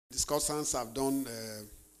discussants have done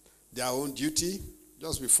their own duty.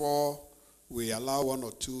 Just before we allow one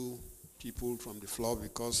or two people from the floor,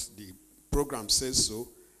 because the program says so,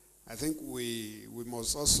 I think we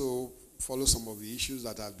must also follow some of the issues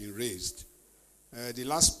that have been raised. The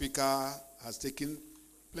last speaker has taken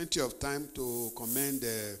plenty of time to commend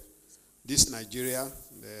Thisnigeria,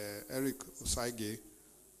 Eric Osage,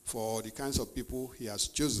 for the kinds of people he has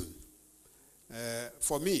chosen.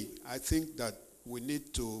 For me, I think that we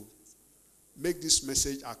need to make this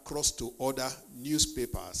message across to other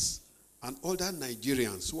newspapers and other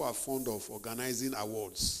Nigerians who are fond of organizing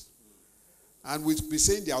awards. And we'll be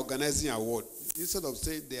saying they are organizing awards instead of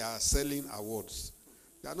saying they are selling awards.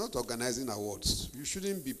 They are not organizing awards. You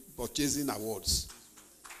shouldn't be purchasing awards.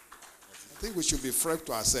 I think we should be frank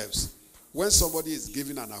to ourselves. When somebody is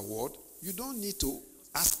given an award, you don't need to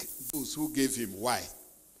ask those who gave him why.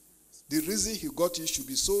 The reason he got it should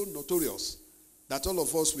be so notorious that all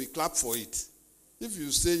of us will clap for it. If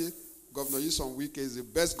you say Governor Nyesom Wike is the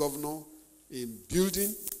best governor in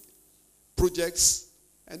building projects,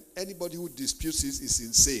 and anybody who disputes it is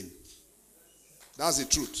insane. That's the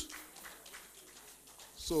truth.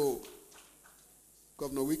 So,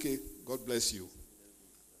 Governor Wike, God bless you.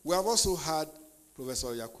 We have also had Professor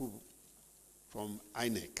Yakubu from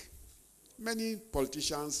INEC. Many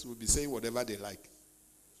politicians will be saying whatever they like.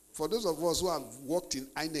 For those of us who have worked in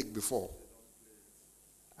INEC before,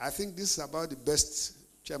 I think this is about the best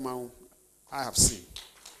chairman I have seen.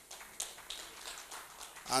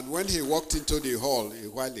 And when he walked into the hall a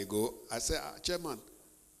while ago, I said, Chairman,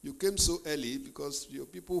 you came so early because your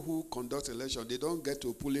people who conduct election, they don't get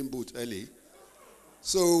to polling booth early.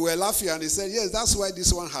 So we're laughing, and he said, yes, that's why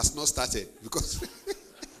this one has not started. Because,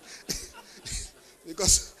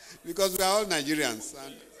 because we are all Nigerians.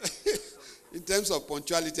 And in terms of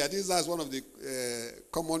punctuality, I think that's one of the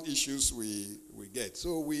common issues we get.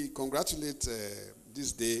 So we congratulate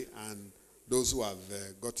this day and those who have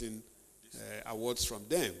gotten awards from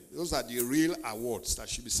them. Those are the real awards that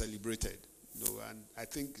should be celebrated. You know, and I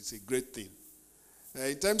think it's a great thing.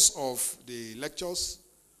 In terms of the lectures,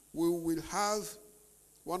 we will have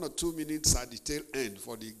 1 or 2 minutes at the tail end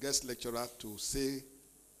for the guest lecturer to say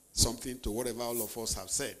something to whatever all of us have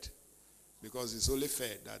said. Because it's only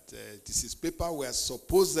fair that this is paper we are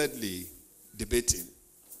supposedly debating.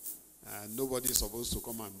 And nobody is supposed to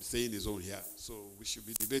come and say his own here. So we should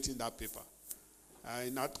be debating that paper.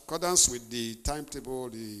 In accordance with the timetable,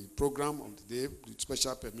 the program of the day, with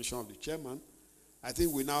special permission of the chairman, I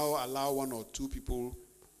think we now allow 1 or 2 people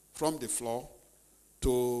from the floor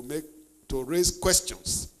to raise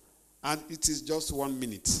questions. And it is just 1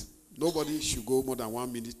 minute. Nobody should go more than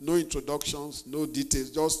 1 minute. No introductions, no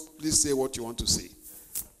details. Just please say what you want to say.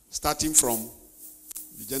 Starting from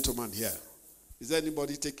the gentleman here. Is there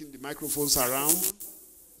anybody taking the microphones around?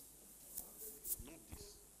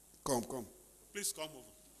 Come. Please come over.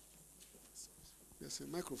 There's a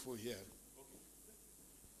microphone here.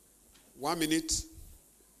 1 minute.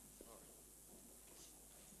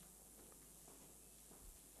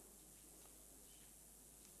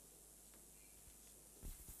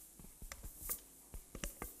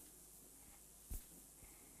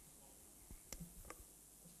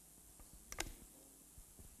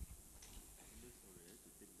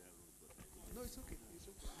 No, it's okay. It's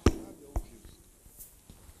okay. You have your own views.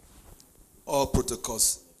 All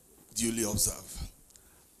protocols duly observed.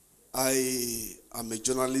 I am a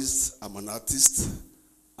journalist, I'm an artist,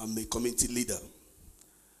 I'm a community leader.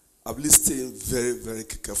 I've listened very, very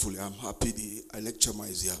carefully. I'm happy the INEC chairman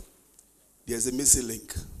is here. There's a missing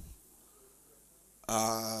link.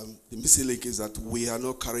 The missing link is that we are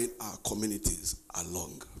not carrying our communities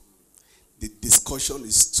along. The discussion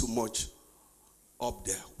is too much up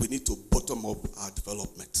there. We need to bottom up our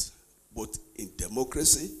development, both in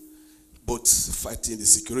democracy, both fighting the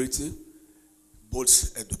security,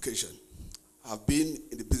 both education. I've been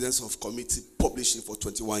in the business of community publishing for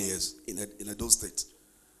 21 years in Edo State.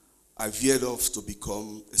 I veered off to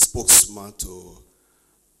become a spokesman to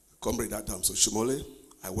Comrade Adams Oshimole.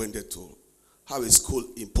 I went there to have a school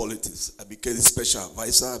in politics. I became the special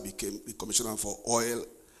advisor. I became the commissioner for oil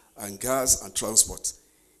and gas and transport.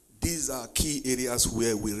 These are key areas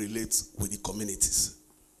where we relate with the communities.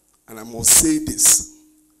 And I must say this.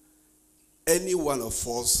 Any one of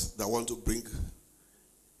us that want to bring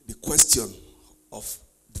the question of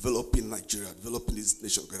developing Nigeria, developing this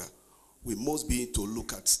nation together, we must be to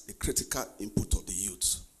look at the critical input of the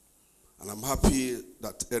youth. And I'm happy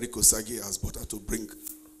that Eric Osage has brought out to bring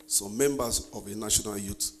some members of the National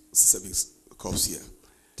Youth Service Corps here.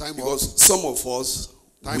 Because some of us,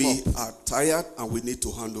 we are tired and we need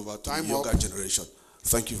to hand over to the younger generation.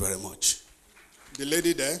 Thank you very much. The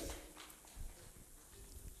lady there.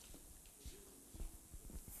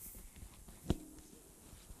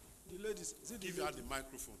 The ladies, give her the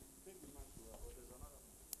microphone.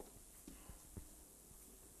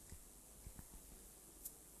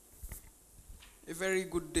 A very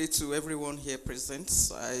good day to everyone here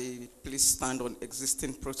present. I please stand on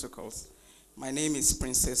existing protocols. My name is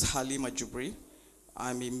Princess Halima Jubri.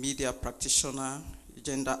 I'm a media practitioner,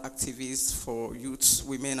 gender activist for youth,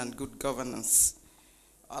 women, and good governance.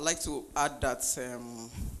 I'd like to add that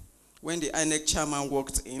when the INEC chairman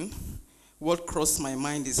walked in, what crossed my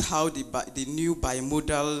mind is how the new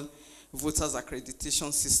bimodal voters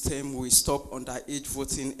accreditation system will stop underage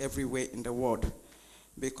voting everywhere in the world.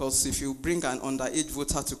 Because if you bring an underage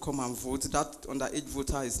voter to come and vote, that underage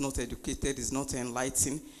voter is not educated, is not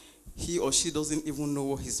enlightened. He or she doesn't even know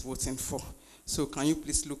what he's voting for. So can you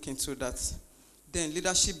please look into that? Then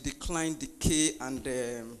leadership decline, decay,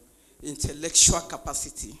 and intellectual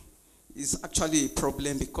capacity is actually a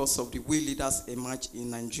problem because of the way leaders emerge in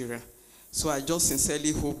Nigeria. So I just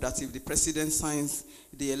sincerely hope that if the president signs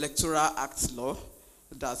the Electoral Act law,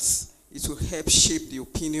 that it will help shape the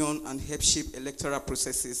opinion and help shape electoral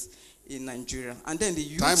processes in Nigeria. And then the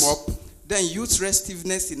youth, Time up. Then youth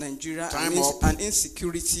restiveness in Nigeria and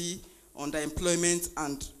insecurity, underemployment,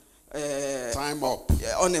 and Time up.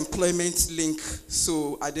 unemployment link.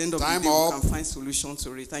 So at the end of the day, we can find solutions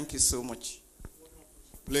to it. Thank you so much.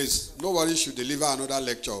 Please, nobody should deliver another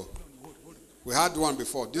lecture. We had one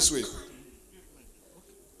before. This way.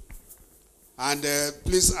 And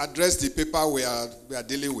please address the paper we are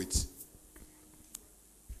dealing with.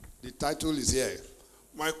 The title is here.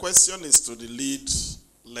 My question is to the lead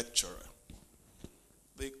lecturer.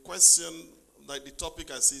 The question, like the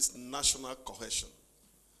topic I see, is national cohesion.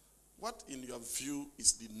 What, in your view,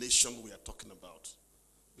 is the nation we are talking about?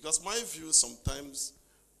 Because my view sometimes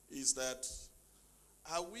is that,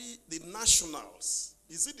 are we the nationals?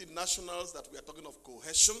 Is it the nationals that we are talking of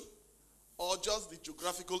cohesion, or just the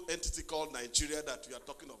geographical entity called Nigeria that we are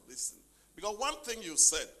talking of this thing? Because one thing you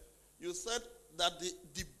said that the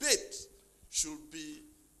debate should be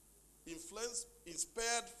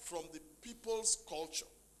inspired from the people's culture.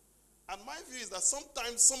 And my view is that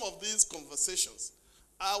sometimes some of these conversations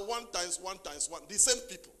are 1 times 1 times 1, the same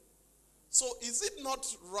people. So is it not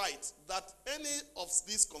right that any of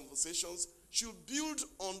these conversations should build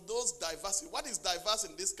on those diversity? What is diverse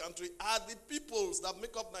in this country are the peoples that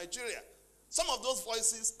make up Nigeria. Some of those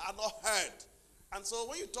voices are not heard. And so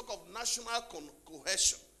when you talk of national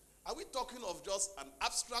cohesion, are we talking of just an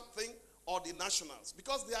abstract thing or the nationals?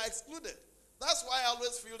 Because they are excluded. That's why I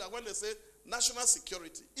always feel that when they say national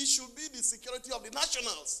security, it should be the security of the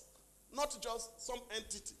nationals, not just some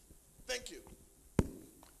entity. Thank you.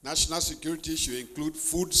 National security should include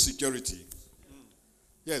food security.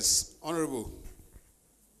 Yes, Honorable.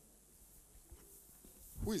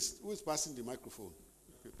 Who is passing the microphone?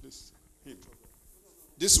 Okay, please. Him.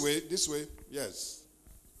 This way, yes.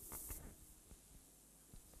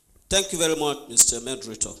 Thank you very much, Mr.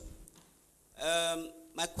 Moderator.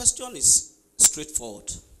 My question is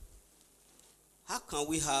straightforward. How can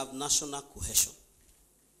we have national cohesion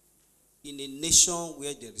in a nation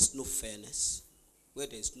where there is no fairness, where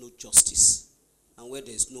there is no justice, and where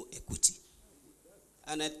there is no equity?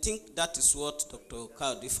 And I think that is what Dr.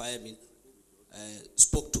 Kayode Fayemi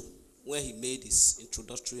spoke to when he made his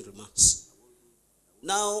introductory remarks.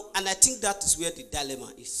 Now, and I think that is where the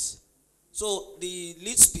dilemma is. So the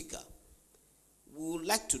lead speaker would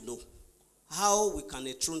like to know how we can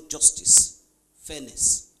enthrone justice,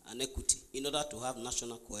 fairness, and equity in order to have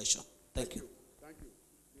national cohesion. Thank you. Thank you.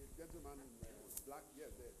 The gentleman in black, yes,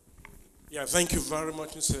 there. Yeah, thank you very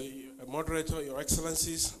much, Mr. Moderator, Your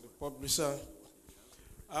Excellencies, the publisher.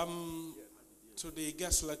 To the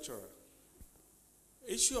guest lecturer,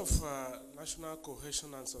 issue of national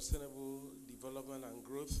cohesion and sustainable development and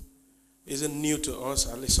growth isn't new to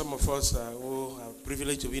us. At least some of us who are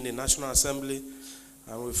privileged to be in the National Assembly,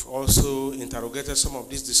 and we've also interrogated some of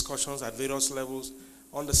these discussions at various levels,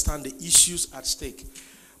 understand the issues at stake.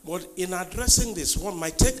 But in addressing this, what my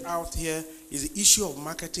take out here is the issue of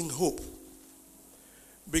marketing hope.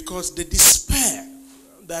 Because the despair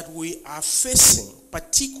that we are facing,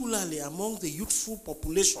 particularly among the youthful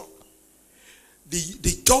population, the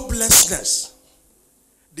joblessness,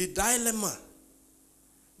 the dilemma,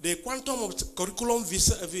 the quantum of curriculum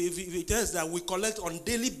visas that we collect on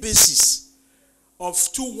daily basis of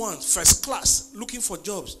 2-1, first class, looking for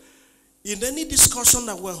jobs. In any discussion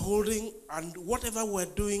that we're holding and whatever we're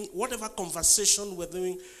doing, whatever conversation we're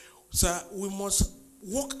doing, sir, we must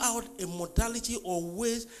work out a modality or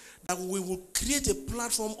ways that we will create a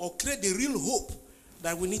platform or create a real hope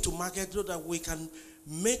that we need to market so that we can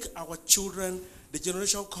make our children, the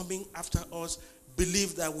generation coming after us,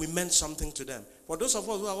 believe that we meant something to them. For those of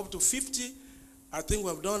us who are up to 50, I think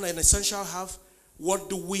we've done an essential half. What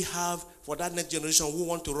do we have for that next generation who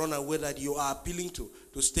want to run away that you are appealing to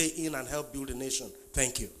stay in and help build a nation?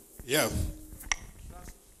 Thank you. Yeah.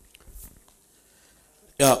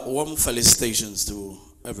 Yeah, warm felicitations to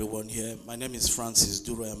everyone here. My name is Francis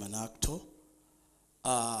Duro. I'm an actor.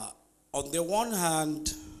 On the one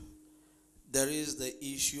hand, there is the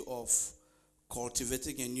issue of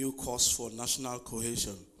cultivating a new cause for national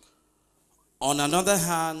cohesion. On another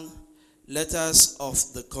hand, letters of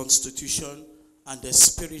the Constitution and the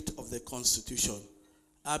spirit of the Constitution.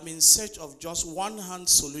 I'm in search of just one-hand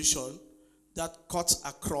solution that cuts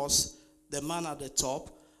across the man at the top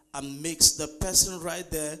and makes the person right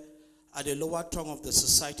there at the lower tongue of the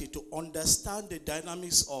society to understand the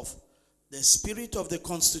dynamics of the spirit of the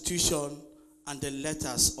Constitution and the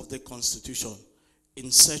letters of the Constitution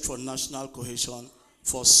in search for national cohesion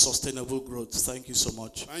for sustainable growth. Thank you so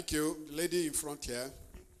much. Thank you. The lady in front here.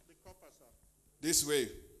 This way.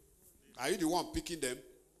 Are you the one picking them?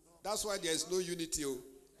 That's why there is no unity.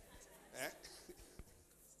 Eh?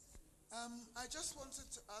 I just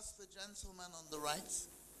wanted to ask the gentleman on the right,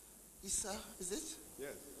 Issa, is it?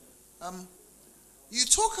 Yes. You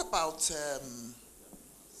talk about,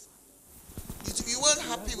 you weren't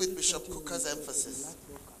happy with Bishop Kuka's emphasis.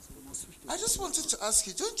 I just wanted to ask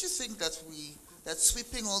you, don't you think that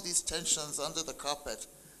sweeping all these tensions under the carpet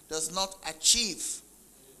does not achieve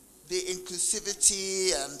the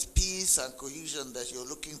inclusivity and peace and cohesion that you're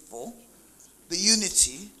looking for, the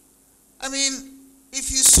unity? I mean, if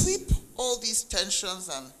you sweep all these tensions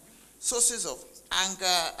and sources of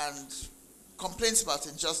anger and complaints about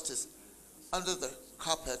injustice under the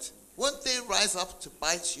carpet, won't they rise up to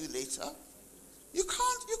bite you later? You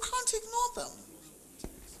can't ignore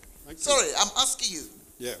them. Sorry, I'm asking you.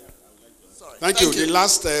 Yeah. Sorry. Thank you. The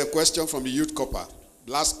last question from the youth copper.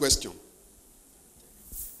 Last question.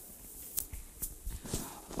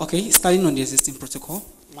 Okay, starting on the existing protocol.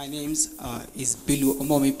 My name is Bilu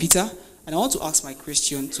Omomi Peter, and I want to ask my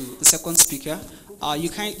question to the second speaker.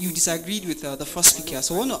 You disagreed with the first speaker,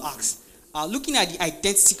 so I want to ask, looking at the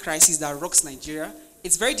identity crisis that rocks Nigeria,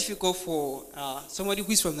 it's very difficult for somebody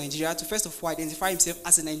who is from Nigeria to first of all identify himself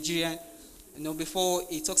as a Nigerian, before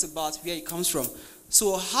he talks about where he comes from.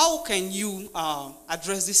 So how can you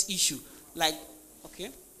address this issue?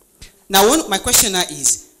 Now my question now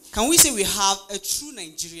is, can we say we have a true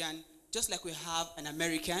Nigerian, just like we have an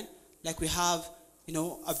American, like we have,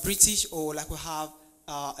 a British, or like we have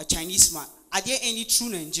a Chinese man? Are there any true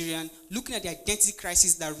Nigerian looking at the identity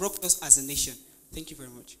crisis that rocked us as a nation? Thank you very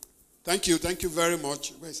much. Thank you. Thank you very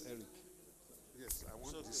much. Where's Eric? Yes, I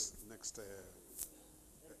want this next.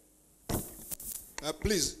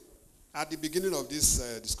 Please, at the beginning of this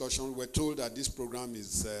discussion, we're told that this program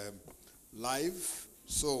is live.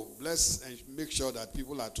 So let's make sure that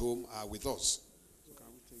people at home are with us. So can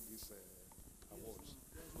we take this awards?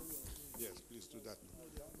 Yes, please do that now.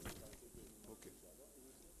 Okay.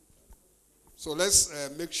 So let's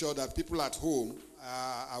make sure that people at home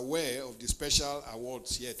are aware of the special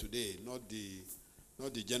awards here today, not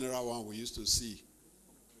the general one we used to see.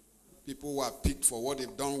 People who are picked for what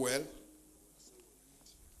they've done well.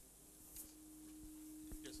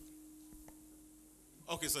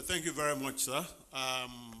 Okay, so thank you very much, sir.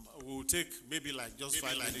 We'll take maybe just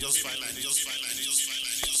 5 minutes.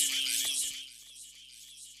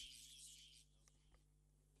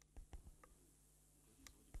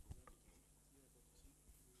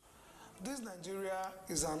 This Nigeria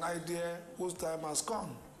is an idea whose time has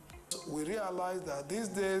come. We realize that these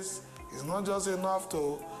days it's not just enough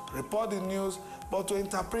to report the news, but to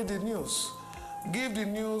interpret the news. Give the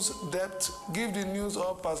news depth, give the news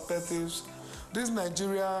all perspectives. This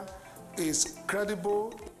Nigeria is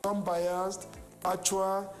credible, unbiased,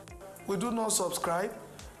 actual. We do not subscribe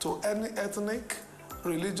to any ethnic,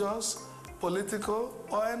 religious, political,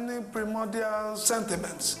 or any primordial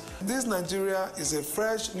sentiments. This Nigeria is a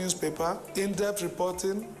fresh newspaper, in-depth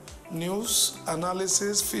reporting, news,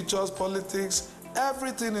 analysis, features, politics.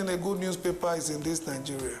 Everything in a good newspaper is in this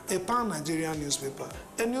Nigeria. A pan-Nigerian newspaper.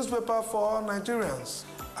 A newspaper for all Nigerians.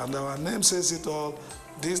 And our name says it all,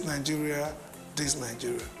 this Nigeria, this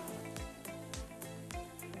Nigeria.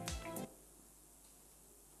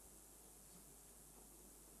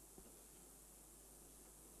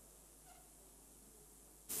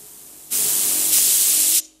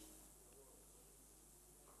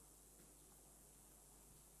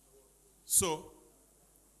 So,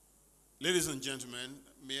 ladies and gentlemen,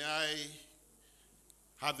 may I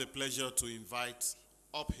have the pleasure to invite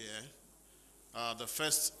up here the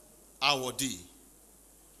first awardee,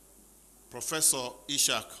 Professor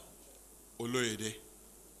Ishak Oloyede.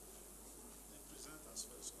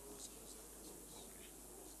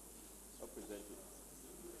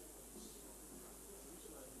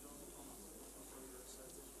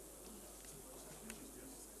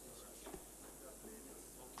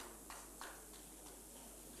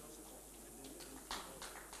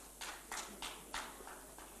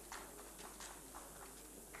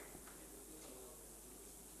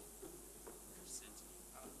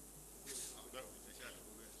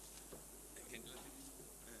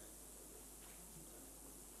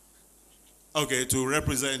 Okay, to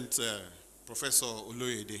represent Professor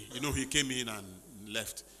Oloyede. You know, he came in and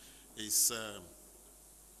left. He has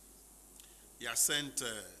sent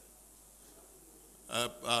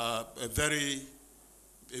a veteran,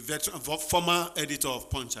 former editor of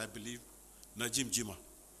Punch, I believe, Najim Jima.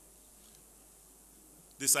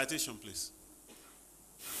 The citation, please.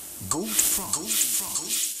 Gold Frog.